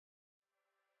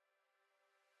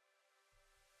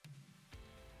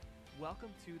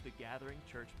Welcome to the Gathering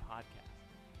Church podcast.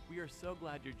 We are so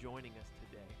glad you're joining us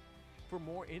today. For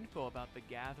more info about The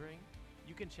Gathering,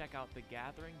 you can check out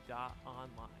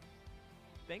thegathering.online.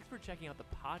 Thanks for checking out the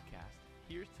podcast.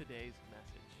 Here's today's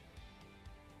message.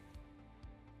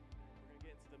 We're going to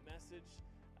get into the message.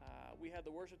 We had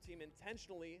the worship team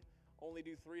intentionally only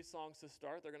do 3 songs to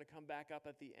start. They're going to come back up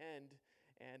at the end,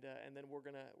 and then we're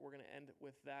gonna end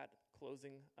with that,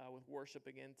 closing with worship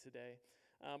again today.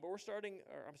 But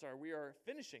we are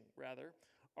finishing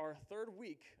our 3rd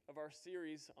week of our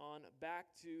series on Back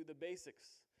to the Basics.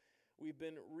 We've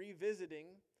been revisiting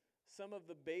some of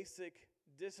the basic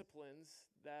disciplines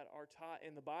that are taught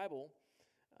in the Bible.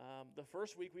 The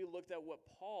first week we looked at what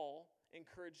Paul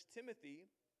encouraged Timothy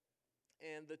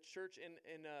and the church in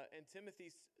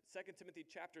Timothy's 2 Timothy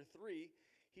chapter 3.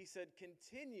 He said,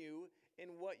 continue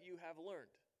in what you have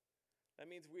learned. That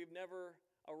means we've never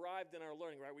arrived in our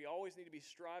learning, right? We always need to be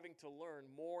striving to learn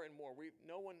more and more.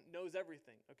 No one knows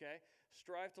everything, okay?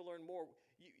 Strive to learn more.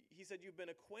 He said, you've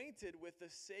been acquainted with the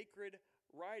sacred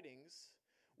writings,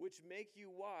 which make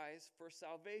you wise for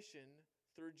salvation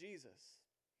through Jesus.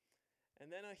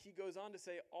 And then he goes on to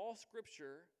say, all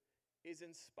Scripture is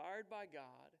inspired by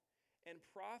God and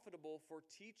profitable for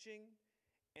teaching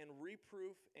and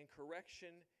reproof and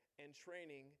correction and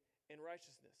training in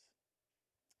righteousness.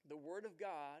 The Word of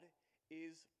God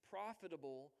is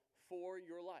profitable for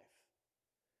your life.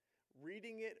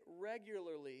 Reading it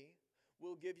regularly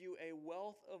will give you a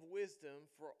wealth of wisdom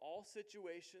for all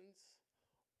situations,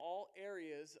 all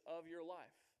areas of your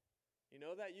life. You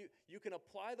know that you can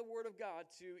apply the Word of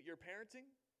God to your parenting,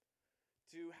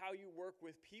 to how you work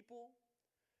with people,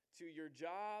 to your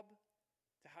job,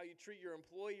 to how you treat your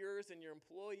employers and your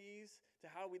employees, to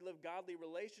how we live godly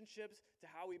relationships, to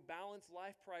how we balance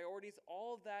life priorities.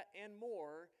 All of that and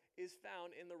more is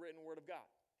found in the written Word of God.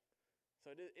 So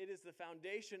it is the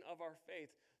foundation of our faith.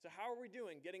 So how are we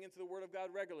doing getting into the Word of God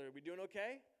regularly? Are we doing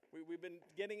okay? We've been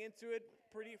getting into it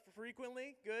pretty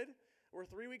frequently. Good. We're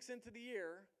 3 weeks into the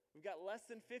year. We've got less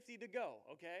than 50 to go,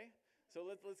 okay? So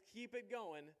let's keep it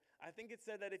going. I think it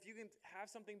said that if you can have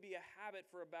something be a habit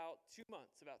for about 2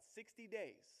 months, about 60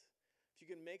 days, if you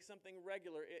can make something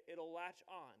regular, it'll latch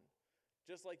on.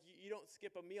 Just like you don't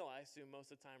skip a meal, I assume,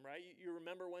 most of the time, right? You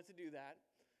remember when to do that.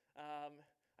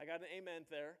 I got an amen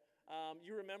there.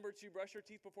 You remember to brush your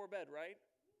teeth before bed, right?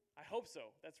 I hope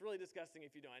so. That's really disgusting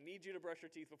if you don't. I need you to brush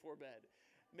your teeth before bed.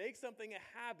 Make something a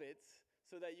habit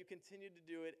so that you continue to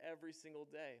do it every single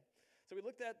day. So we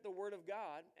looked at the Word of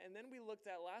God, and then we looked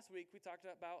at last week, we talked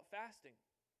about fasting,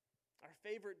 our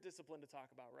favorite discipline to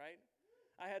talk about, right?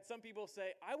 I had some people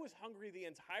say, I was hungry the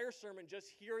entire sermon just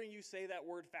hearing you say that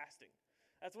word fasting.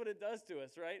 That's what it does to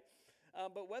us, right?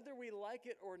 But whether we like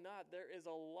it or not, there is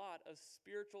a lot of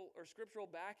spiritual or scriptural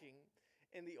backing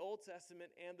in the Old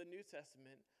Testament and the New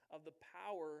Testament of the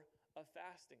power of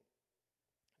fasting.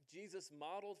 Jesus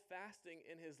modeled fasting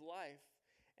in his life,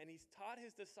 and he's taught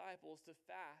his disciples to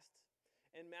fast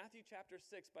in Matthew chapter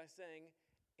 6 by saying,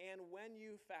 and when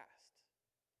you fast.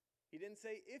 He didn't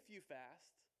say if you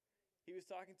fast. He was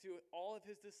talking to all of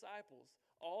his disciples,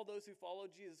 all those who follow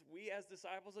Jesus. We as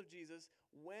disciples of Jesus,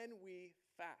 when we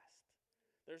fast.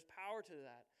 There's power to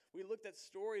that. We looked at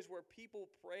stories where people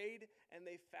prayed and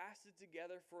they fasted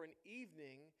together for an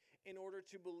evening in order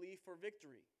to believe for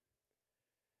victory.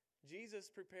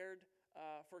 Jesus prepared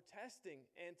for testing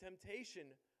and temptation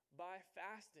by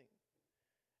fasting.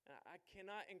 And I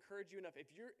cannot encourage you enough.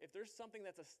 If there's something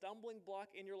that's a stumbling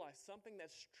block in your life, something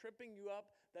that's tripping you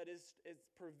up, that is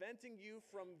preventing you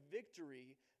from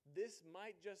victory, this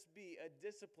might just be a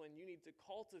discipline you need to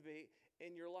cultivate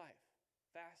in your life,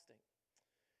 fasting.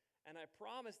 And I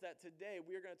promise that today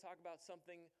we are going to talk about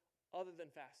something other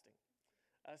than fasting,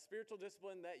 a spiritual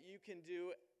discipline that you can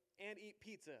do and eat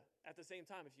pizza at the same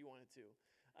time if you wanted to.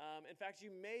 In fact, you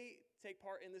may take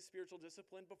part in this spiritual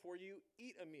discipline before you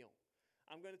eat a meal.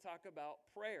 I'm going to talk about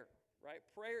prayer, right?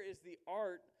 Prayer is the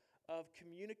art of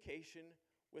communication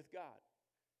with God.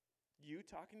 You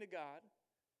talking to God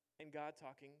and God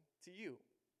talking to you.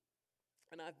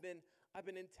 And I've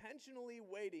been intentionally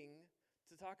waiting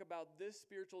to talk about this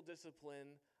spiritual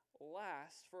discipline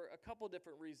last for a couple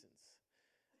different reasons.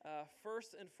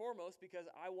 First and foremost, because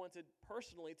I wanted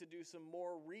personally to do some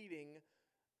more reading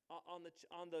on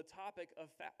the topic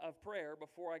of prayer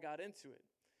before I got into it.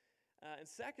 And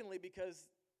secondly, because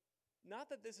not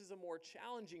that this is a more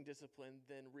challenging discipline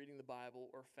than reading the Bible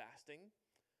or fasting,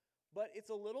 but it's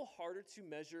a little harder to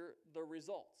measure the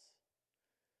results.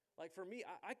 Like for me,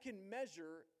 I can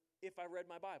measure if I read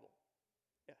my Bible.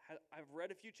 I've read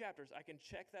a few chapters. I can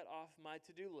check that off my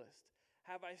to-do list.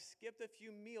 Have I skipped a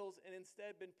few meals and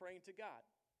instead been praying to God?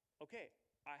 Okay,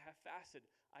 I have fasted.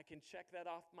 I can check that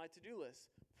off my to-do list.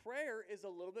 Prayer is a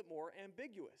little bit more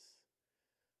ambiguous.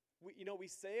 We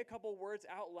say a couple words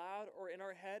out loud or in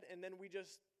our head, and then we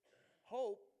just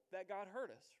hope that God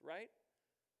heard us, right?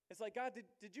 It's like, God,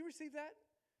 did you receive that?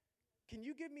 Can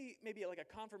you give me maybe like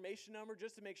a confirmation number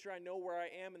just to make sure I know where I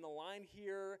am in the line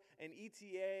here, an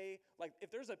ETA? Like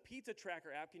if there's a pizza tracker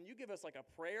app, can you give us like a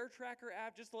prayer tracker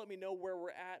app just to let me know where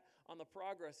we're at on the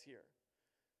progress here?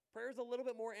 Prayer is a little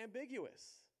bit more ambiguous.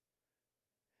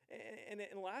 And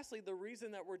lastly, the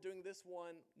reason that we're doing this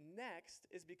one next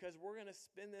is because we're going to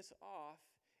spin this off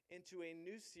into a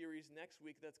new series next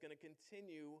week that's going to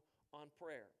continue on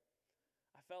prayer.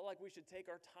 I felt like we should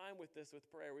take our time with this with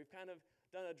prayer. We've kind of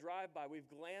done a drive-by. We've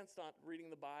glanced on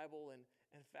reading the Bible and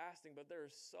fasting, but there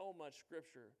is so much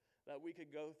scripture that we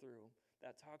could go through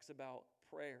that talks about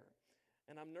prayer.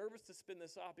 And I'm nervous to spin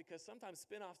this off because sometimes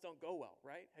spin-offs don't go well,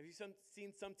 right? Have you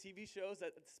seen some TV shows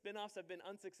that spin-offs have been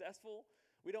unsuccessful?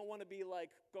 We don't want to be like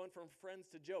going from Friends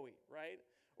to Joey, right?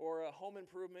 Or a Home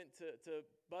Improvement to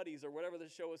Buddies or whatever the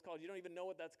show is called. You don't even know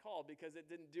what that's called because it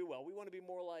didn't do well. We want to be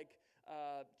more like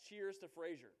Cheers to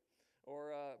Frasier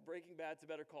or Breaking Bad to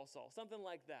Better Call Saul, something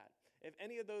like that. If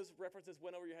any of those references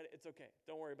went over your head, it's okay.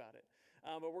 Don't worry about it.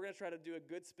 But we're going to try to do a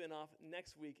good spin-off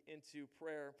next week into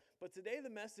prayer. But today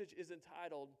the message is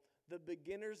entitled The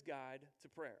Beginner's Guide to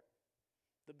Prayer.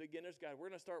 The Beginner's Guide. We're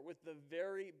going to start with the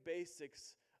very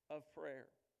basics of prayer.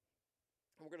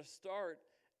 And we're going to start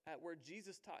at where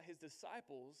Jesus taught his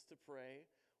disciples to pray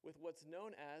with what's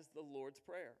known as the Lord's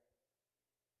Prayer.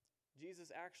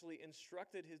 Jesus actually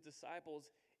instructed his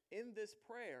disciples in this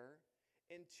prayer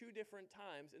in two different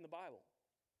times in the Bible.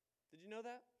 Did you know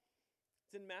that?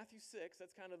 It's in Matthew 6,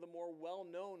 that's kind of the more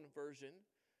well-known version,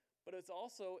 but it's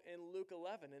also in Luke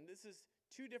 11, and this is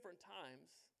two different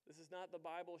times. This is not the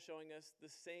Bible showing us the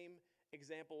same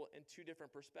example in two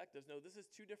different perspectives. No, this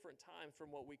is two different times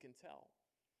from what we can tell.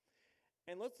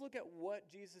 And let's look at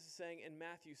what Jesus is saying in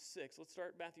Matthew 6. Let's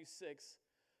start Matthew 6.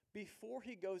 Before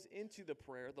he goes into the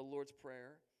prayer, the Lord's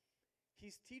Prayer,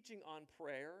 he's teaching on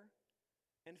prayer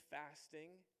and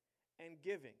fasting and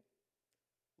giving.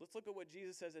 Let's look at what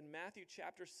Jesus says in Matthew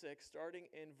chapter 6, starting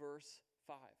in verse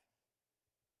 5.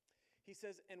 He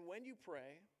says, "And when you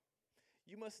pray,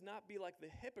 you must not be like the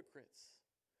hypocrites,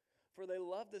 for they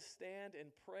love to stand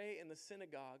and pray in the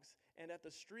synagogues and at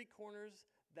the street corners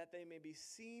that they may be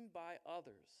seen by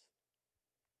others.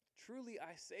 Truly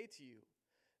I say to you,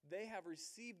 they have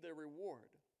received their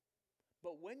reward.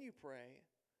 But when you pray,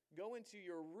 go into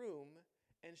your room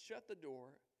and shut the door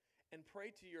and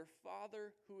pray to your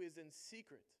Father who is in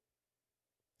secret.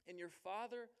 And your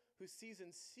Father who sees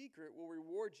in secret will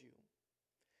reward you.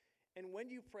 And when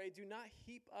you pray, do not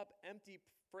heap up empty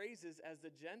phrases as the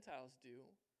Gentiles do,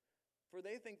 for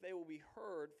they think they will be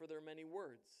heard for their many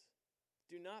words.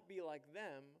 Do not be like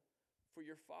them, for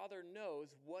your Father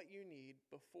knows what you need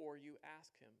before you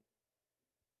ask him."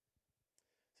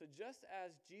 So just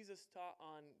as Jesus taught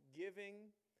on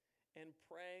giving and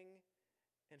praying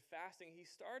and fasting, he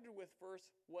started with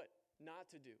first what not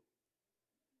to do.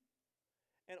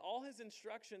 And all his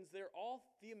instructions, they're all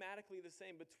thematically the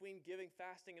same between giving,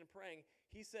 fasting, and praying.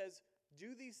 He says,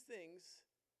 do these things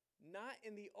not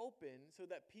in the open so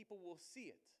that people will see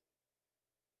it.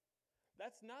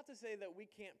 That's not to say that we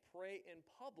can't pray in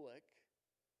public,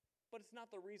 but it's not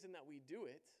the reason that we do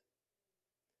it.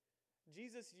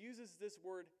 Jesus uses this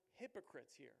word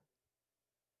hypocrites here.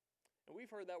 And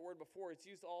we've heard that word before. It's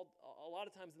used a lot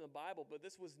of times in the Bible, but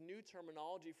this was new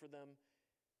terminology for them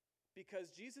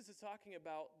because Jesus is talking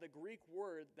about the Greek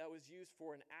word that was used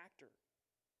for an actor.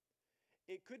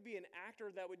 It could be an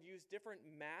actor that would use different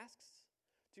masks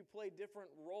to play different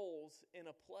roles in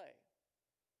a play.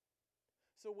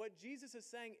 So what Jesus is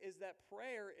saying is that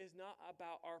prayer is not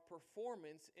about our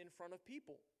performance in front of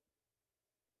people.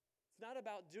 It's not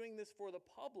about doing this for the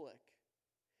public.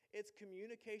 It's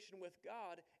communication with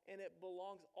God, and it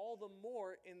belongs all the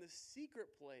more in the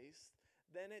secret place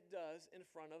than it does in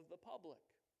front of the public.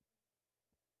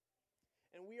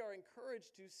 And we are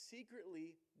encouraged to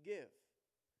secretly give,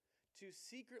 to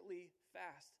secretly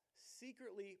fast,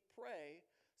 secretly pray,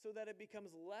 so that it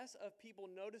becomes less of people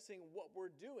noticing what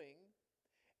we're doing,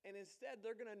 and instead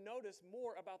they're going to notice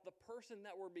more about the person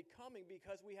that we're becoming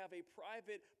because we have a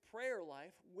private prayer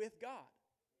life with God.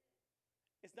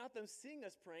 It's not them seeing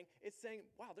us praying. It's saying,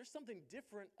 wow, there's something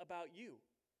different about you.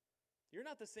 You're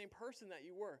not the same person that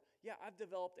you were. Yeah, I've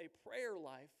developed a prayer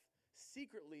life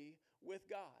secretly with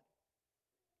God.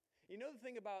 You know the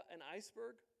thing about an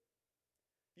iceberg?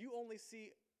 You only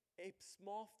see a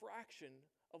small fraction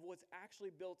of what's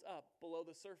actually built up below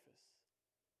the surface.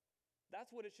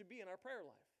 That's what it should be in our prayer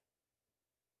life.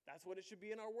 That's what it should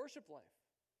be in our worship life.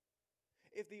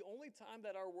 If the only time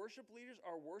that our worship leaders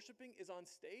are worshiping is on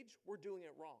stage, we're doing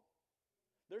it wrong.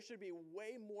 There should be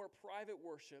way more private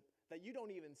worship that you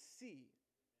don't even see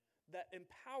that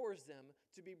empowers them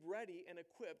to be ready and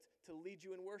equipped to lead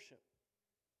you in worship.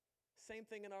 Same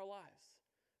thing in our lives.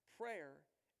 Prayer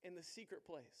in the secret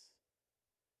place.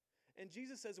 And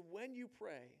Jesus says, when you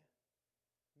pray,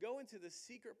 go into the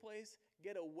secret place,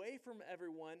 get away from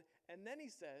everyone, and then he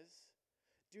says,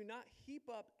 do not heap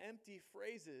up empty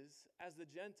phrases as the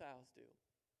Gentiles do.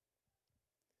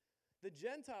 The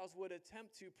Gentiles would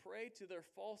attempt to pray to their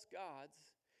false gods,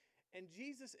 and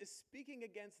Jesus is speaking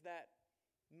against that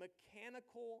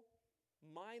mechanical,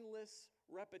 mindless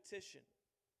repetition.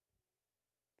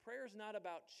 Prayer is not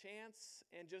about chants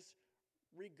and just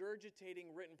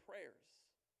regurgitating written prayers.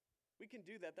 We can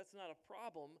do that, that's not a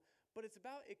problem, but it's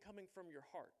about it coming from your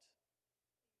heart.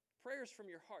 Prayers from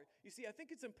your heart. You see, I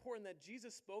think it's important that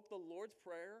Jesus spoke the Lord's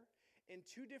Prayer in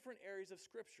two different areas of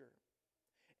Scripture.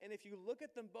 And if you look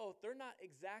at them both, they're not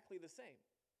exactly the same.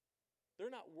 They're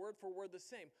not word for word the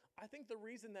same. I think the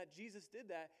reason that Jesus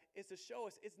did that is to show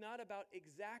us it's not about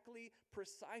exactly,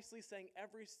 precisely saying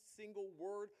every single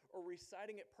word or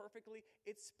reciting it perfectly.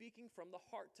 It's speaking from the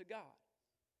heart to God.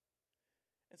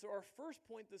 And so our first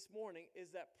point this morning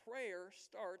is that prayer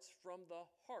starts from the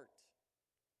heart.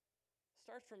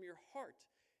 Starts from your heart,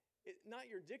 not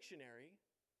your dictionary.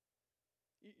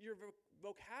 Your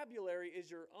vocabulary is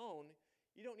your own.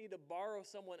 You don't need to borrow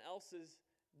someone else's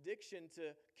diction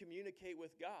to communicate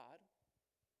with God.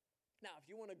 Now, if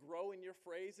you want to grow in your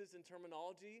phrases and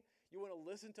terminology, you want to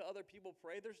listen to other people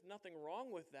pray, there's nothing wrong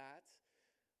with that.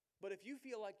 But if you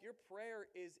feel like your prayer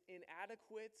is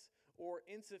inadequate or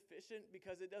insufficient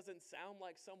because it doesn't sound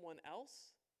like someone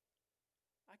else,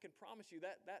 I can promise you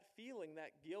that feeling,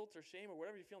 that guilt or shame or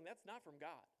whatever you're feeling, that's not from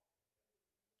God.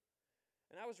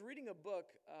 And I was reading a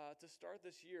book to start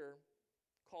this year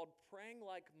called Praying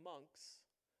Like Monks,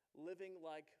 Living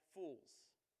Like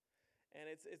Fools. And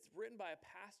it's written by a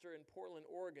pastor in Portland,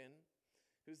 Oregon,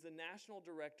 who's the national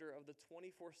director of the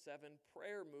 24/7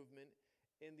 prayer movement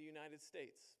in the United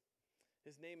States.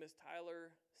 His name is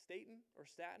Tyler Staton.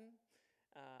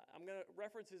 I'm going to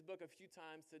reference his book a few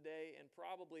times today and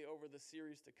probably over the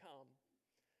series to come.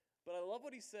 But I love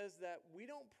what he says, that we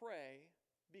don't pray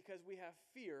because we have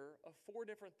fear of 4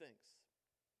 different things.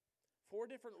 4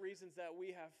 different reasons that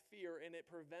we have fear and it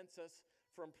prevents us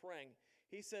from praying.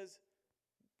 He says,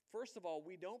 first of all,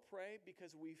 we don't pray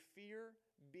because we fear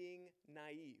being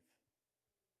naive.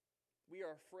 We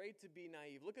are afraid to be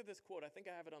naive. Look at this quote. I think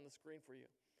I have it on the screen for you.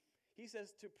 He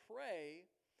says, to pray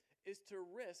is to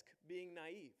risk being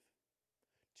naive,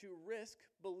 to risk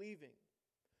believing,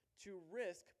 to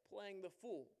risk playing the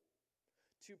fool.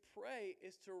 To pray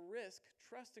is to risk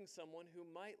trusting someone who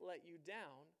might let you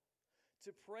down.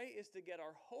 To pray is to get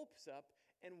our hopes up,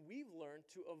 and we've learned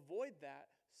to avoid that,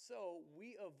 so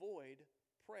we avoid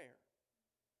prayer.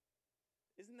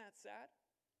 Isn't that sad?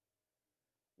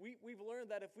 We've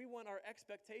learned that if we want our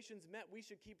expectations met, we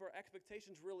should keep our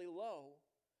expectations really low,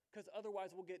 because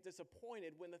otherwise we'll get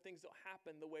disappointed when the things don't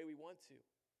happen the way we want to.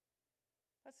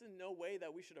 That's in no way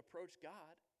that we should approach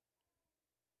God.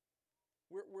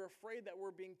 We're afraid that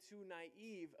we're being too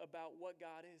naive about what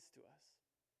God is to us.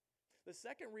 The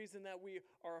second reason that we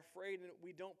are afraid and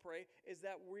we don't pray is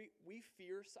that we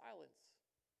fear silence.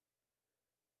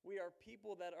 We are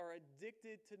people that are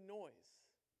addicted to noise.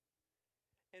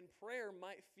 And prayer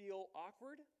might feel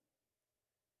awkward.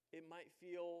 It might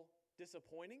feel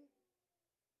disappointing.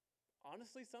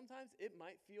 Honestly, sometimes it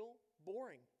might feel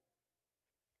boring.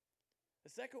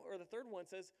 The third one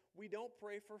says, we don't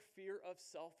pray for fear of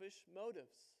selfish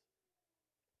motives.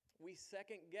 We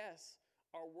second guess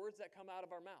our words that come out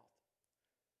of our mouth.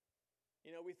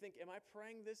 We think, am I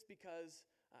praying this because,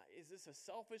 is this a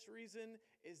selfish reason?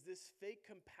 Is this fake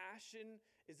compassion?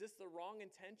 Is this the wrong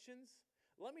intentions?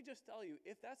 Let me just tell you,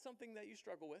 if that's something that you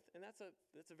struggle with, and that's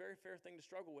a very fair thing to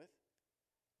struggle with,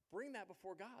 bring that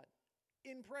before God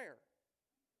in prayer.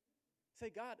 Say,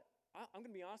 God, I'm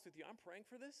going to be honest with you. I'm praying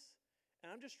for this,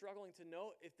 and I'm just struggling to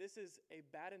know if this is a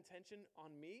bad intention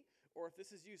on me or if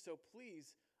this is you. So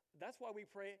please, that's why we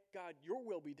pray, God, your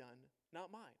will be done,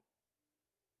 not mine.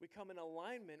 We come in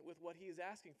alignment with what he is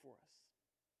asking for us.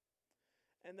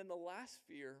 And then the last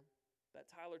fear that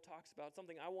Tyler talks about,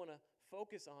 something I want to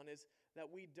focus on, is that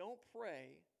we don't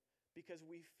pray because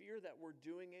we fear that we're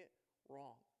doing it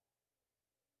wrong.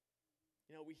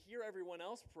 We hear everyone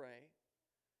else pray.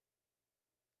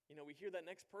 We hear that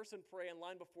next person pray in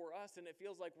line before us, and it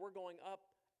feels like we're going up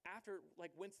after,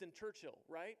 like Winston Churchill,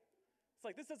 right? It's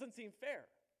like, this doesn't seem fair.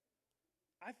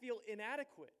 I feel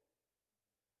inadequate.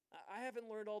 I haven't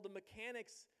learned all the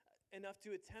mechanics enough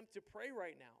to attempt to pray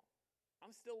right now.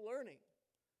 I'm still learning.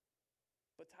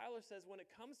 But Tyler says when it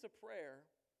comes to prayer,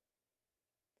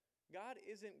 God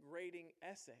isn't grading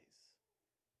essays.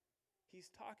 He's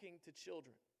talking to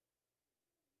children.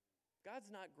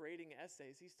 God's not grading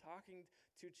essays. He's talking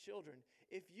to children.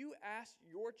 If you ask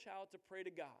your child to pray to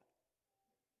God,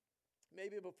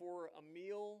 maybe before a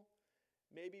meal,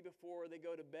 maybe before they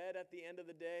go to bed at the end of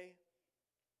the day,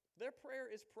 their prayer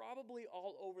is probably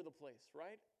all over the place,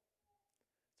 right?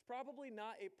 It's probably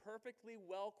not a perfectly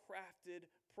well-crafted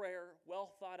prayer,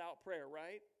 well-thought-out prayer,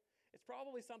 right? It's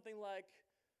probably something like,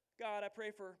 God, I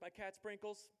pray for my cat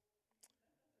Sprinkles.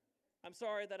 I'm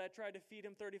sorry that I tried to feed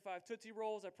him 35 Tootsie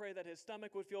Rolls. I pray that his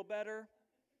stomach would feel better.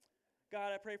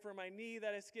 God, I pray for my knee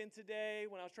that I skinned today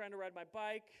when I was trying to ride my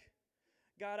bike.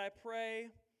 God, I pray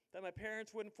that my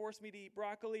parents wouldn't force me to eat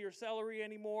broccoli or celery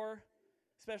anymore,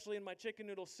 especially in my chicken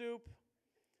noodle soup.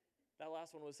 That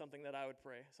last one was something that I would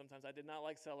pray. Sometimes I did not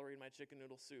like celery in my chicken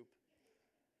noodle soup.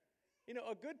 You know,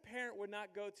 a good parent would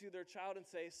not go to their child and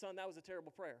say, son, that was a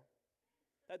terrible prayer.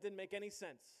 That didn't make any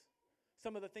sense.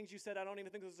 Some of the things you said, I don't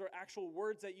even think those are actual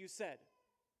words that you said.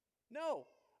 No,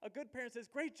 a good parent says,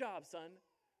 great job, son.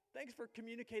 Thanks for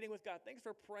communicating with God. Thanks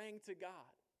for praying to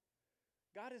God.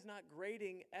 God is not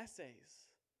grading essays.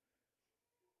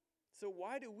 So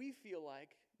why do we feel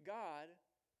like God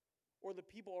or the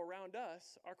people around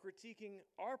us are critiquing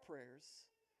our prayers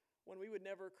when we would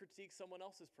never critique someone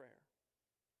else's prayer?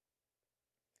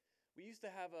 We used to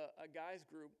have a guys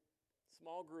group,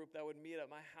 small group that would meet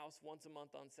at my house once a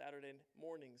month on Saturday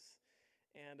mornings.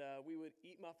 And we would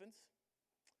eat muffins,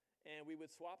 and we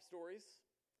would swap stories.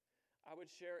 I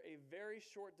would share a very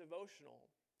short devotional.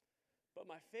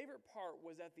 But my favorite part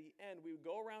was at the end, we would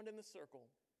go around in the circle,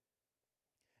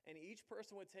 and each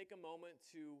person would take a moment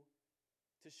to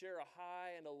share a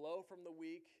high and a low from the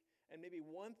week, and maybe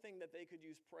one thing that they could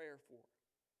use prayer for.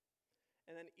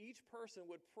 And then each person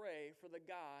would pray for the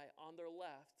guy on their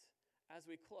left as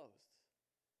we closed.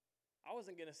 I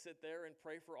wasn't going to sit there and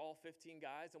pray for all 15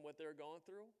 guys and what they're going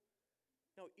through.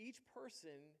 No, each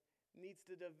person needs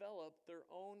to develop their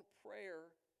own prayer,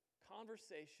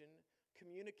 conversation,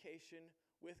 communication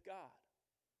with God.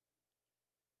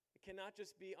 It cannot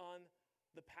just be on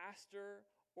the pastor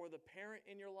or the parent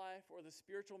in your life or the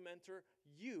spiritual mentor.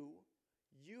 You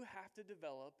have to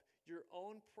develop your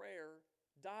own prayer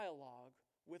dialogue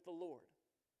with the Lord.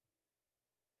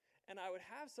 And I would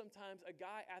have sometimes a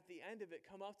guy at the end of it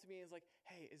come up to me and is like,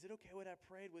 hey, is it okay what I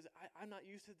prayed? I'm not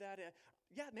used to that.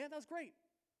 Yeah, man, that was great.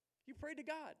 You prayed to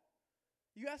God.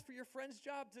 You asked for your friend's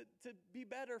job to be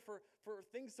better, for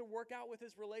things to work out with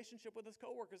his relationship with his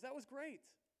coworkers. That was great.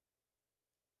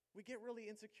 We get really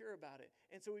insecure about it.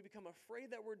 And so we become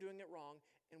afraid that we're doing it wrong,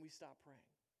 and we stop praying.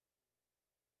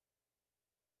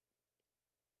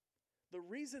 The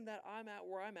reason that I'm at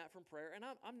where I'm at from prayer, and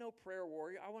I'm no prayer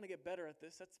warrior. I want to get better at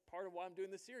this. That's part of why I'm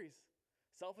doing this series.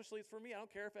 Selfishly, it's for me. I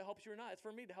don't care if it helps you or not. It's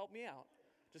for me to help me out.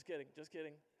 Just kidding. Just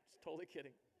totally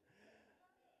kidding.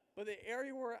 But the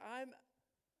area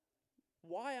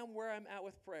why I'm where I'm at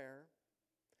with prayer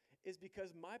is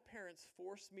because my parents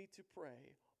forced me to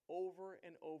pray over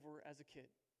and over as a kid.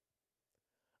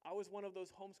 I was one of those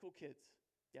homeschool kids.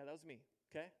 Yeah, that was me,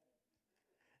 okay?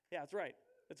 Yeah, that's right.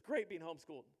 It's great being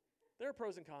homeschooled. There are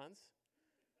pros and cons,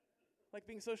 like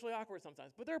being socially awkward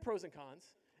sometimes, but there are pros and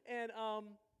cons. And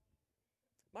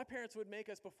my parents would make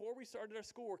us, before we started our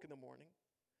schoolwork in the morning,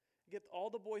 get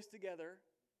all the boys together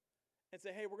and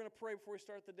say, hey, we're going to pray before we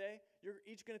start the day. You're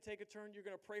each going to take a turn. You're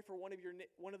going to pray for one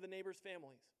of the neighbors'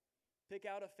 families. Pick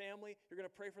out a family. You're going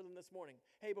to pray for them this morning.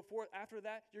 Hey, after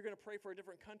that, you're going to pray for a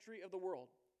different country of the world.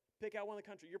 Pick out one of the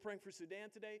countries. You're praying for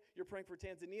Sudan today. You're praying for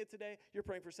Tanzania today. You're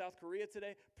praying for South Korea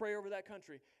today. Pray over that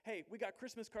country. Hey, we got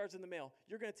Christmas cards in the mail.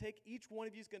 Each one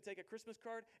of you is going to take a Christmas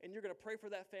card, and you're going to pray for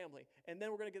that family. And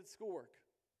then we're going to get to schoolwork.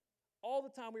 All the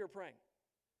time we were praying.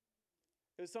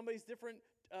 It was somebody's different.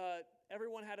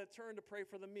 Everyone had a turn to pray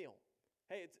for the meal.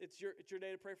 Hey, it's your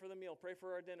day to pray for the meal. Pray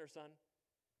for our dinner, son.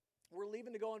 We're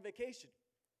leaving to go on vacation.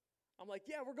 I'm like,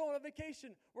 yeah, we're going on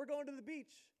vacation. We're going to the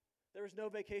beach. There was no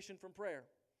vacation from prayer.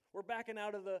 We're backing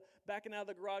out of the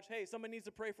garage. Hey, someone needs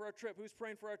to pray for our trip. Who's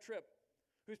praying for our trip?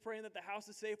 Who's praying that the house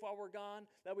is safe while we're gone,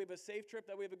 that we have a safe trip,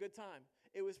 that we have a good time?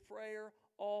 It was prayer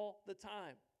all the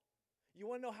time. You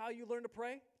want to know how you learn to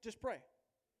pray? Just pray.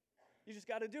 You just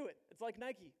got to do it. It's like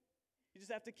Nike. You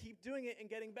just have to keep doing it and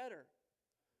getting better.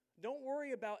 Don't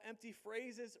worry about empty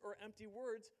phrases or empty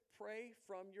words. Pray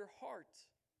from your heart.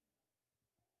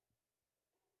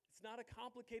 It's not a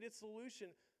complicated solution.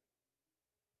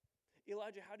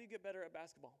 Elijah, how do you get better at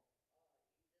basketball?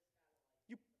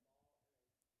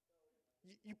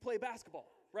 You play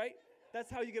basketball, right?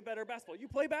 That's how you get better at basketball. You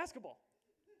play basketball.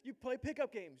 You play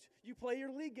pickup games. You play your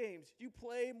league games. You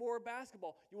play more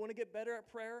basketball. You want to get better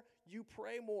at prayer? You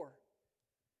pray more.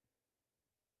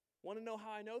 Want to know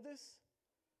how I know this?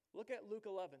 Look at Luke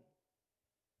 11.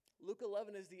 Luke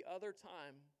 11 is the other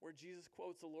time where Jesus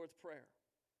quotes the Lord's Prayer.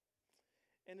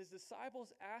 And his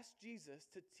disciples asked Jesus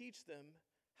to teach them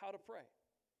how to pray.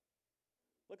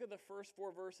 Look at the first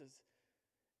 4 verses.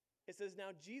 It says,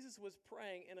 "Now Jesus was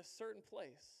praying in a certain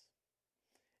place.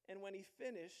 And when he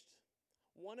finished,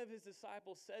 one of his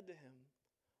disciples said to him,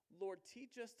 'Lord,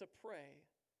 teach us to pray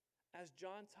as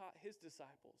John taught his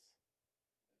disciples.'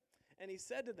 And he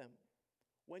said to them,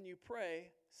 'When you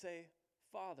pray, say,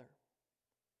 Father,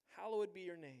 hallowed be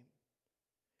your name.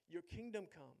 Your kingdom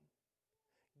come.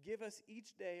 Give us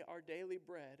each day our daily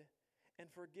bread, and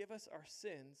forgive us our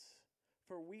sins,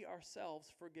 for we ourselves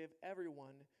forgive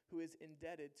everyone who is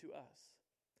indebted to us.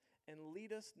 And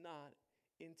lead us not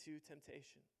into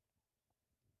temptation.'"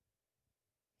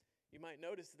 You might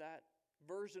notice that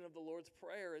version of the Lord's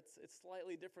Prayer, it's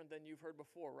slightly different than you've heard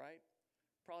before, right?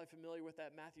 Probably familiar with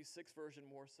that Matthew 6 version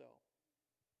more so.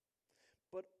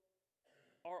 But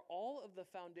are all of the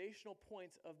foundational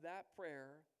points of that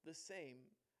prayer the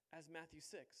same as Matthew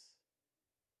 6?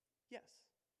 Yes.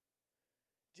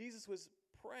 Jesus was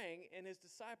praying, and his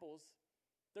disciples,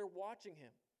 they're watching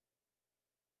him.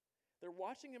 They're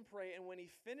watching him pray, and when he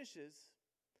finishes,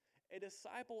 a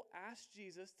disciple asked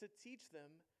Jesus to teach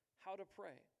them how to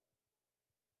pray.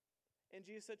 And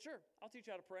Jesus said, "Sure, I'll teach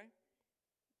you how to pray.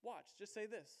 Watch, just say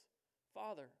this,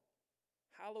 Father,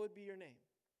 hallowed be your name."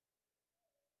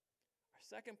 Our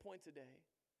second point today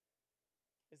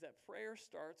is that prayer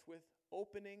starts with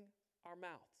opening our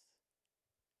mouths.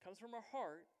 It comes from our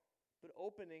heart, but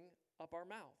opening up our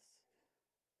mouths.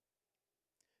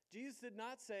 Jesus did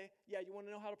not say, "Yeah, you want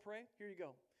to know how to pray? Here you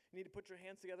go. You need to put your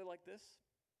hands together like this.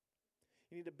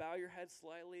 You need to bow your head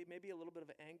slightly, maybe a little bit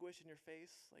of anguish in your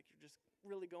face, like you're just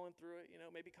really going through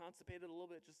it, maybe constipated a little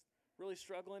bit, just really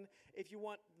struggling. If you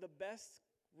want the best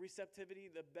receptivity,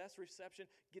 the best reception,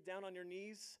 get down on your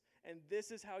knees, and this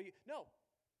is how you..." No,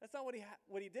 that's not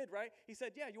what he did, right? He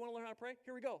said, "Yeah, you want to learn how to pray?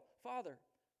 Here we go. Father,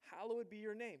 hallowed be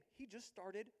your name." He just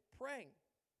started praying.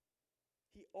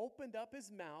 He opened up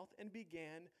his mouth and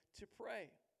began to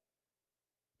pray.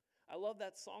 I love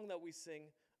that song that we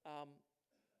sing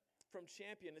from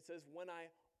Champion. It says, "When I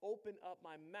open up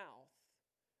my mouth,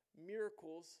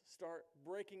 miracles start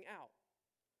breaking out.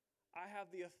 I have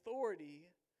the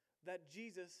authority that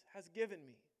Jesus has given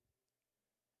me."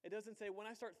 It doesn't say when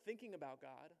I start thinking about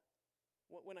God,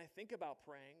 when I think about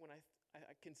praying, when I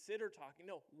consider talking.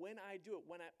 No, when I do it,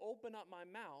 when I open up my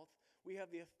mouth, we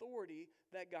have the authority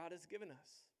that God has given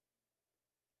us.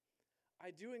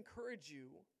 I do encourage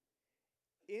you,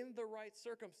 in the right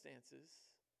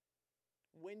circumstances,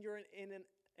 when you're in an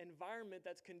environment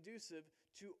that's conducive,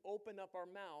 to open up our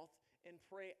mouth and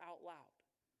pray out loud.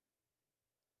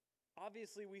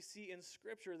 Obviously, we see in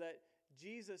Scripture that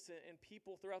Jesus and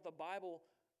people throughout the Bible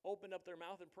opened up their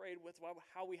mouth and prayed. That's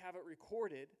how we have it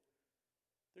recorded.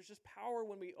 There's just power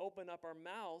when we open up our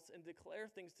mouths and declare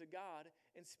things to God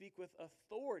and speak with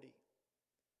authority,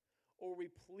 or we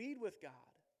plead with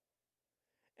God.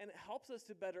 And it helps us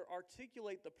to better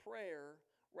articulate the prayer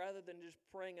rather than just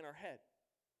praying in our head.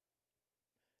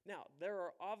 Now, there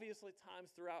are obviously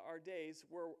times throughout our days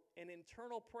where an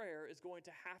internal prayer is going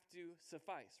to have to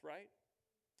suffice, right?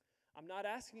 I'm not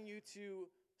asking you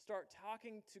to start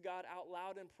talking to God out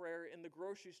loud in prayer in the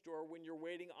grocery store when you're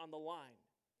waiting on the line,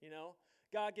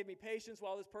 God, give me patience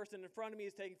while this person in front of me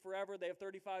is taking forever. They have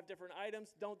 35 different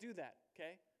items. Don't do that,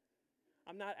 okay?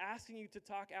 I'm not asking you to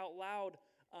talk out loud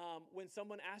when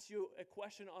someone asks you a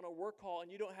question on a work call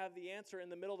and you don't have the answer in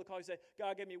the middle of the call. You say,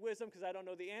 "God, give me wisdom because I don't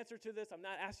know the answer to this." I'm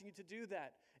not asking you to do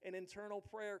that. An internal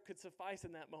prayer could suffice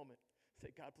in that moment.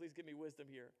 Say, "God, please give me wisdom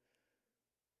here."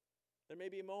 There may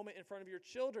be a moment in front of your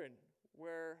children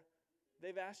where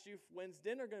they've asked you when's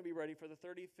dinner going to be ready for the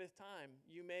 35th time.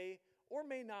 You may or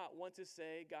may not want to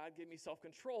say, "God, give me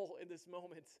self-control in this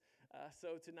moment,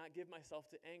 so to not give myself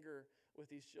to anger with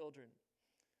these children."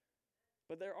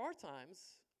 But there are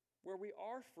times where we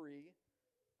are free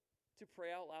to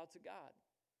pray out loud to God.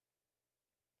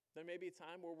 There may be a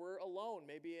time where we're alone,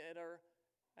 maybe at our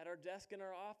desk in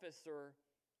our office, or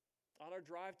on our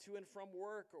drive to and from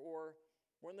work, or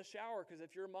we're in the shower, because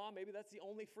if you're a mom, maybe that's the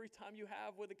only free time you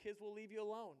have where the kids will leave you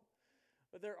alone.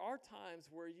 But there are times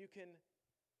where you can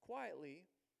quietly,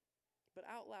 but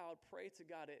out loud, pray to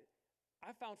God.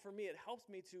 I found for me, it helps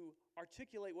me to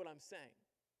articulate what I'm saying.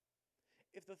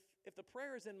 If the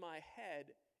prayer is in my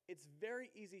head, it's very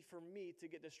easy for me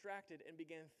to get distracted and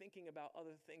begin thinking about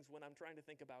other things when I'm trying to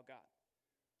think about God.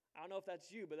 I don't know if that's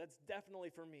you, but that's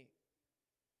definitely for me.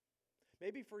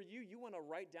 Maybe for you, you want to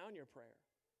write down your prayer.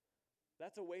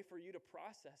 That's a way for you to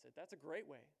process it. That's a great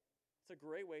way. It's a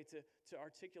great way to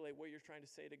articulate what you're trying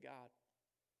to say to God.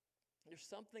 There's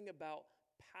something about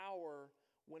power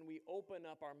when we open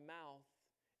up our mouth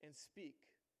and speak.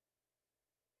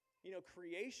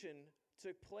 Creation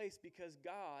took place because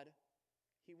God,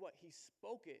 He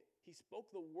spoke it. He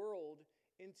spoke the world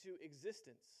into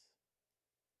existence.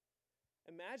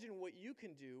 Imagine what you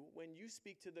can do when you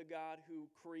speak to the God who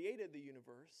created the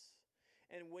universe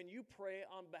and when you pray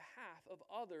on behalf of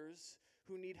others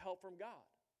who need help from God.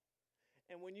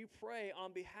 And when you pray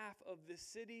on behalf of this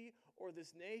city or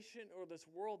this nation or this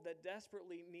world that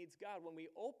desperately needs God, when we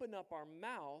open up our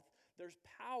mouth, there's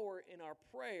power in our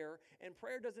prayer, and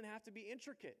prayer doesn't have to be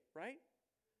intricate, right?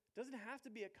 It doesn't have to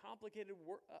be a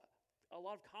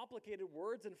lot of complicated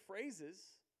words and phrases.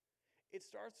 It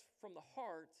starts from the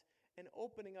heart and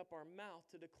opening up our mouth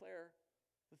to declare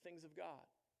the things of God.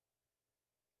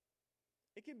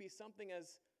 It can be something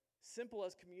as simple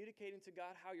as communicating to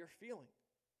God how you're feeling.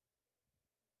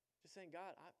 Just saying,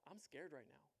 God, I'm scared right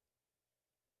now.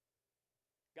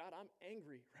 God, I'm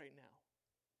angry right now.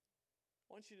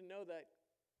 I want you to know that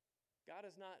God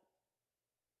is not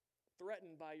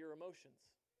threatened by your emotions.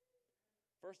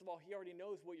 First of all, He already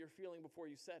knows what you're feeling before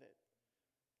you said it.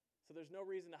 So there's no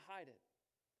reason to hide it.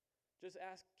 Just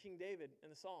ask King David in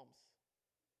the Psalms.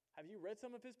 Have you read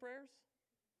some of his prayers?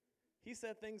 He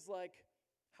said things like,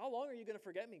 how long are you going to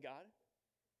forget me, God?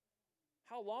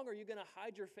 How long are you going to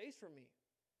hide your face from me?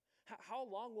 How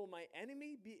long will my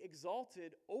enemy be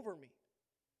exalted over me?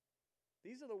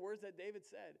 These are the words that David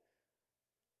said.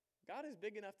 God is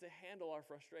big enough to handle our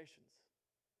frustrations.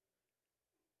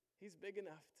 He's big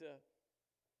enough to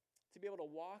be able to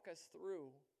walk us through,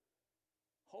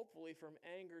 hopefully from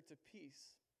anger to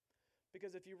peace.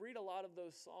 Because if you read a lot of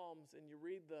those Psalms and you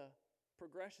read the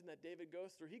progression that David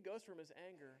goes through, he goes from his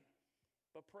anger,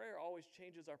 but prayer always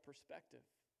changes our perspective.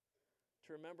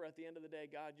 To remember at the end of the day,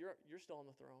 God, you're still on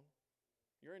the throne.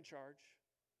 You're in charge.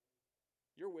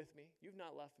 You're with me. You've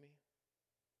not left me.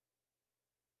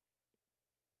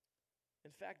 In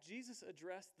fact, Jesus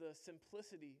addressed the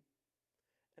simplicity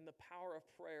and the power of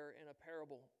prayer in a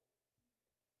parable.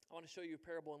 I want to show you a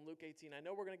parable in Luke 18. I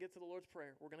know we're going to get to the Lord's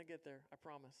Prayer. We're going to get there, I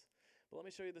promise. But let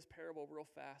me show you this parable real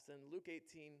fast. In Luke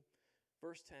 18,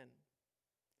 verse 10,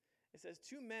 it says,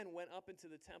 2 men went up into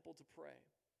the temple to pray,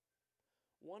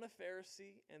 one a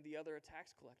Pharisee and the other a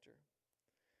tax collector.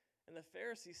 And the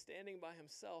Pharisee, standing by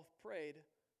himself, prayed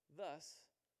thus,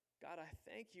 God, I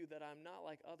thank you that I'm not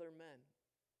like other men,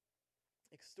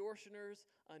 extortioners,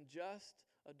 unjust,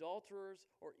 adulterers,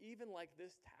 or even like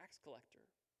this tax collector.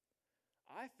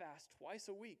 I fast twice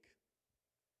a week.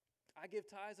 I give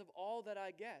tithes of all that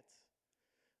I get.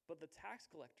 But the tax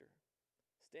collector,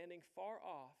 standing far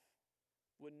off,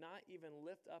 would not even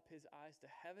lift up his eyes to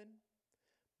heaven,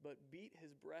 but beat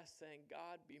his breast, saying,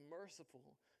 God, be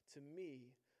merciful to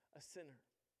me, a sinner.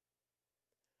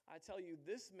 I tell you,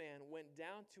 this man went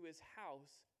down to his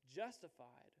house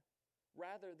justified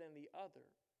rather than the other.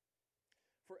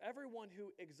 For everyone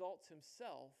who exalts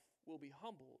himself will be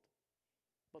humbled,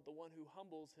 but the one who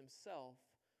humbles himself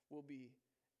will be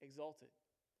exalted.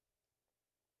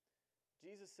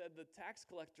 Jesus said the tax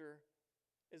collector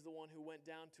is the one who went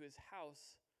down to his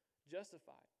house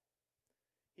justified.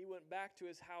 He went back to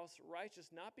his house righteous,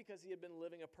 not because he had been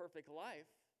living a perfect life,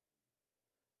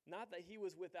 not that he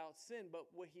was without sin, but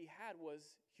what he had was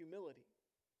humility.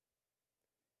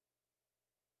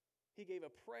 He gave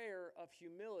a prayer of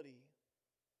humility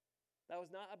that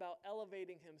was not about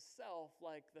elevating himself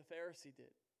like the Pharisee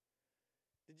did.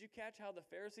 Did you catch how the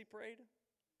Pharisee prayed?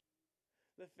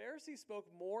 The Pharisee spoke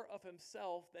more of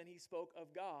himself than he spoke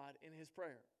of God in his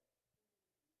prayer.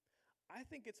 I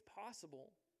think it's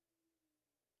possible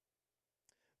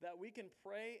that we can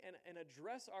pray and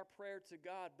address our prayer to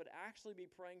God, but actually be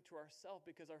praying to ourselves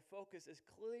because our focus is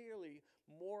clearly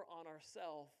more on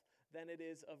ourselves than it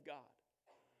is of God.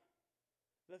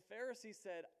 The Pharisee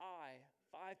said, I,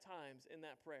 5 times in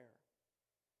that prayer.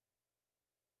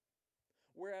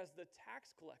 Whereas the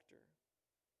tax collector,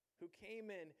 who came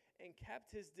in and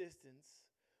kept his distance,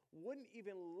 wouldn't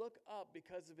even look up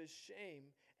because of his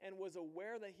shame and was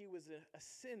aware that he was a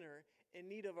sinner in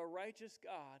need of a righteous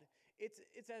God. It's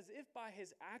as if by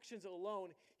his actions alone,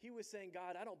 he was saying,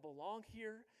 God, I don't belong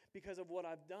here because of what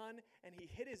I've done. And he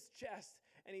hit his chest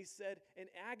and he said, in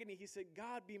agony, he said,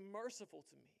 God, be merciful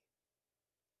to me.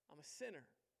 I'm a sinner.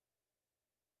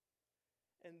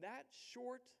 And that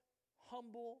short,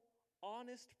 humble,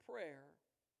 honest prayer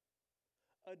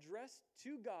addressed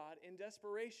to God in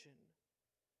desperation,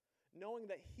 knowing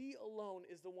that He alone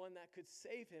is the one that could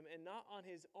save him and not on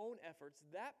his own efforts,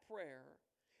 that prayer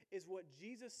is what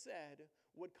Jesus said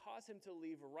would cause him to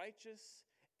leave righteous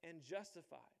and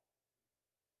justified.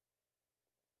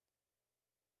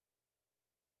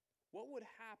 What would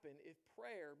happen if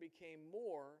prayer became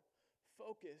more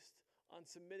focused on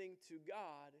submitting to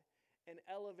God and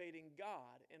elevating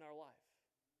God in our life?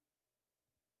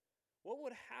 What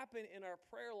would happen in our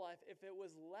prayer life if it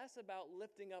was less about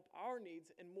lifting up our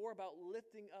needs and more about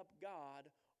lifting up God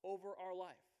over our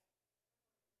life?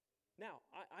 Now,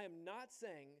 I am not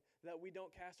saying that we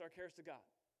don't cast our cares to God,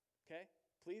 okay?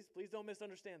 Please don't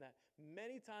misunderstand that.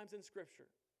 Many times in Scripture,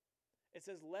 it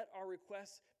says, let our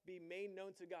requests be made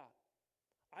known to God.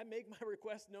 I make my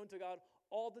requests known to God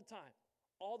all the time.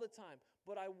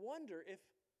 But I wonder if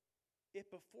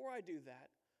before I do that,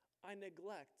 I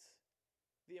neglect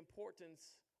the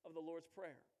importance of the Lord's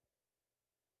Prayer.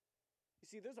 You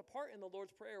see, there's a part in the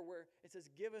Lord's Prayer where it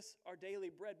says, give us our daily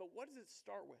bread, but what does it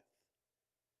start with?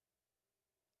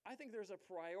 I think there's a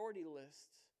priority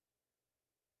list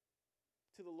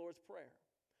to the Lord's Prayer.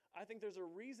 I think there's a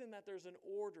reason that there's an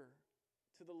order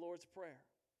to the Lord's Prayer.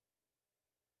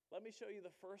 Let me show you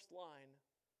the first line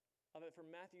of it from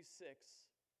Matthew 6.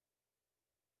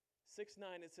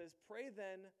 6:9, it says, pray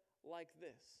then like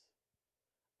this,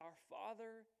 our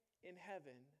Father in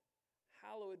heaven,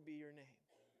 hallowed be your name.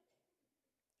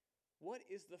 What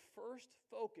is the first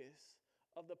focus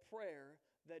of the prayer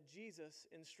that Jesus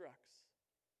instructs?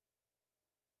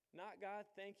 Not, God,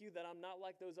 thank you that I'm not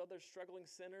like those other struggling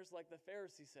sinners like the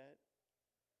Pharisee said.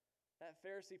 That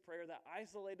Pharisee prayer that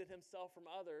isolated himself from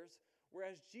others,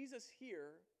 whereas Jesus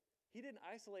here, he didn't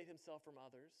isolate himself from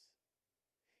others.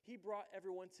 He brought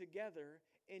everyone together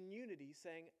in unity,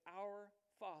 saying, our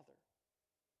Father.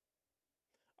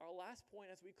 Our last point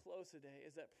as we close today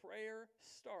is that prayer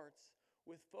starts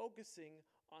with focusing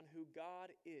on who God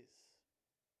is.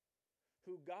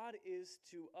 Who God is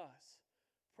to us.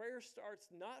 Prayer starts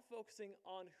not focusing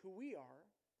on who we are,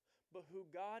 but who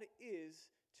God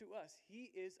is to us. He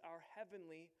is our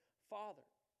heavenly Father.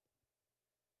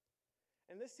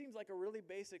 And this seems like a really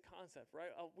basic concept, right?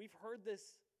 We've heard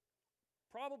this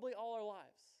probably all our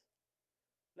lives.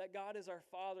 That God is our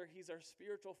Father. He's our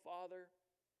spiritual Father.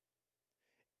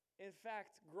 In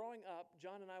fact, growing up,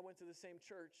 John and I went to the same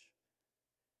church.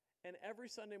 And every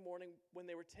Sunday morning when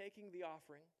they were taking the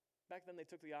offering, back then they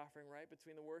took the offering, right,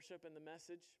 between the worship and the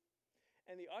message.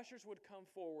 And the ushers would come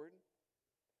forward,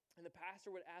 and the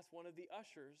pastor would ask one of the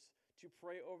ushers to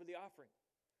pray over the offering.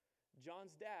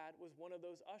 John's dad was one of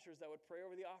those ushers that would pray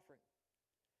over the offering.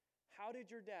 How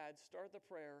did your dad start the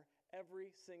prayer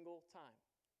every single time?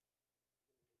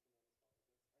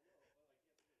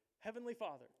 Heavenly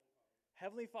Father.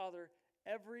 Heavenly Father,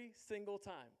 every single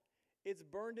time. It's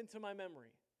burned into my memory.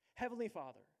 Heavenly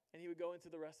Father. And he would go into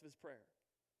the rest of his prayer.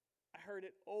 I heard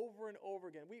it over and over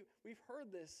again. We've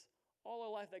heard this all our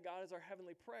life, that God is our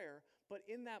heavenly prayer. But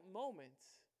in that moment,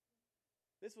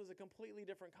 this was a completely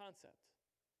different concept.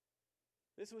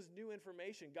 This was new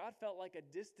information. God felt like a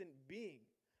distant being.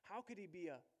 How could he be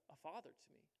a father to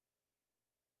me?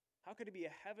 How could he be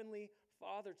a heavenly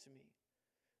Father to me?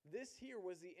 This here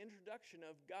was the introduction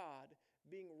of God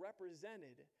being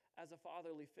represented as a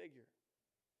fatherly figure.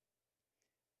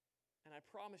 And I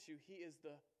promise you, he is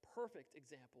the perfect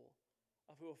example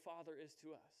of who a father is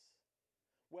to us.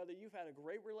 Whether you've had a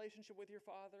great relationship with your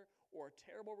father or a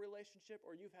terrible relationship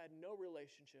or you've had no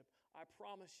relationship, I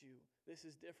promise you this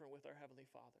is different with our Heavenly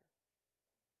Father.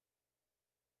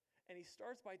 And he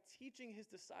starts by teaching his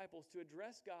disciples to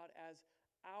address God as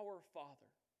our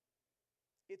Father.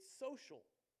 It's social.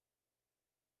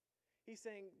 He's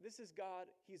saying, this is God,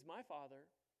 he's my Father,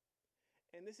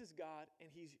 and this is God,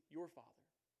 and he's your Father.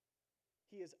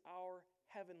 He is our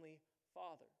heavenly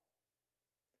Father.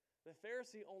 The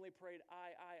Pharisee only prayed,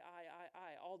 I.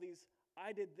 All these,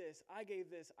 I did this, I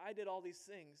gave this, I did all these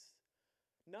things.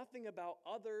 Nothing about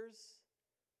others,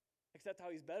 except how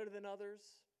he's better than others.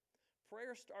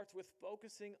 Prayer starts with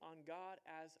focusing on God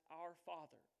as our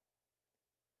Father.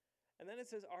 And then it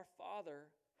says, our Father,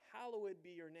 hallowed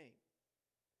be your name.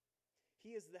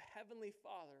 He is the heavenly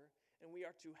Father, and we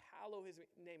are to hallow his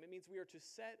name. It means we are to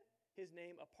set his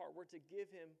name apart. We're to give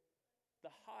him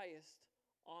the highest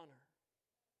honor.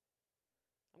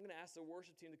 I'm going to ask the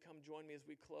worship team to come join me as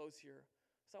we close here.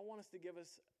 So I want us to give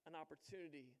us an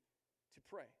opportunity to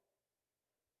pray.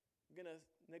 I'm going to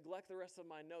neglect the rest of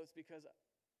my notes because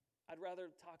I'd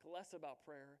rather talk less about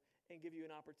prayer and give you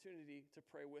an opportunity to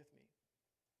pray with me.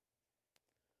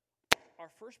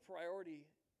 Our first priority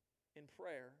in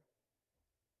prayer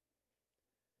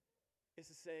is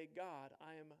to say, God,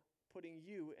 I am putting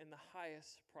you in the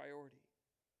highest priority.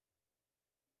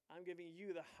 I'm giving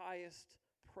you the highest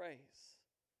praise.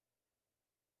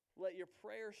 Let your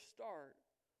prayer start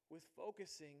with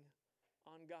focusing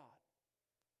on God.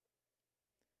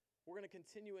 We're going to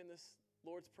continue in this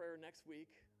Lord's Prayer next week.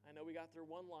 I know we got through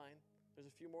one line. There's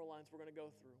a few more lines we're going to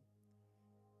go through.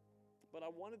 But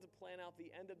I wanted to plan out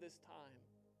the end of this time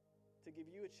to give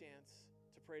you a chance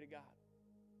to pray to God.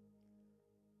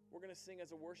 We're going to sing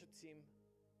as a worship team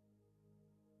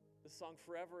the song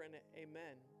Forever and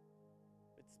Amen.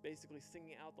 It's basically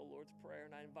singing out the Lord's Prayer,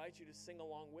 and I invite you to sing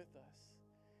along with us.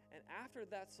 And after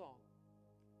that song,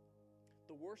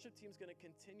 the worship team's going to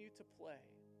continue to play,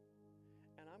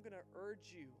 and I'm going to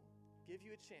urge you, give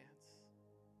you a chance,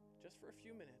 just for a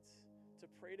few minutes, to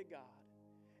pray to God.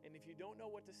 And if you don't know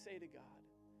what to say to God,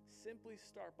 simply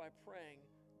start by praying,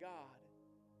 God,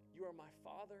 you are my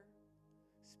Father.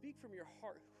 Speak from your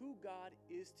heart who God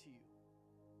is to you.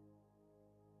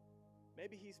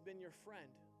 Maybe he's been your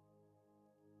friend.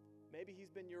 Maybe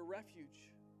he's been your refuge.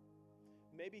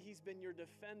 Maybe he's been your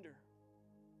defender.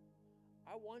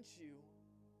 I want you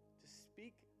to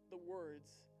speak the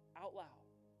words out loud,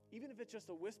 even if it's just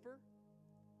a whisper.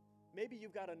 Maybe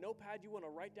you've got a notepad, you want to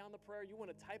write down the prayer, you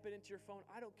want to type it into your phone.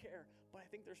 I don't care, but I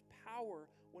think there's power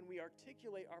when we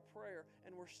articulate our prayer,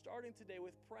 and we're starting today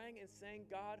with praying and saying,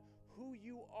 God, who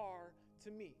you are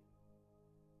to me.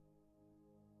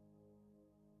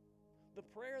 The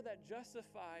prayer that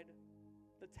justified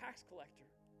the tax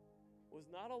collector was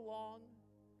not a long,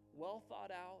 well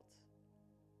thought out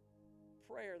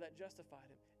prayer that justified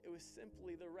him. It was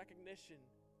simply the recognition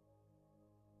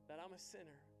that I'm a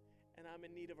sinner and I'm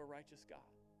in need of a righteous God.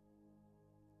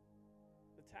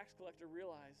 The tax collector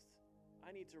realized,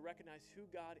 I need to recognize who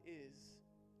God is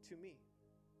to me.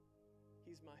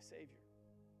 He's my Savior.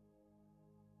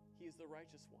 He is the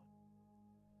righteous one.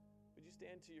 Would you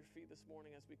stand to your feet this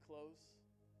morning as we close?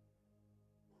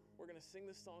 We're going to sing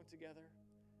this song together.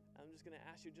 I'm just going to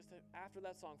ask you, after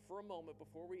that song, for a moment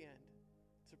before we end,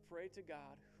 to pray to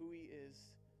God who He is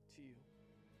to you.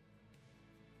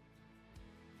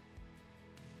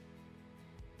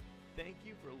 Thank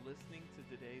you for listening to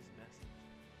today's message.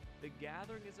 The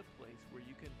Gathering is a place where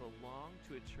you can belong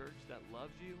to a church that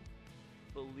loves you,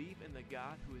 believe in the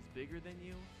God who is bigger than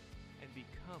you, and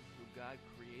become who God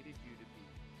created you to be.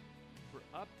 For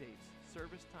updates,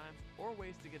 service times, or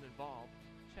ways to get involved,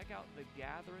 check out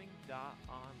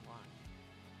thegathering.online.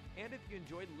 And if you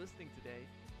enjoyed listening today,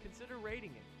 consider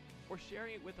rating it or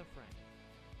sharing it with a friend.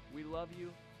 We love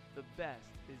you. The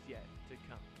best is yet to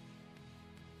come.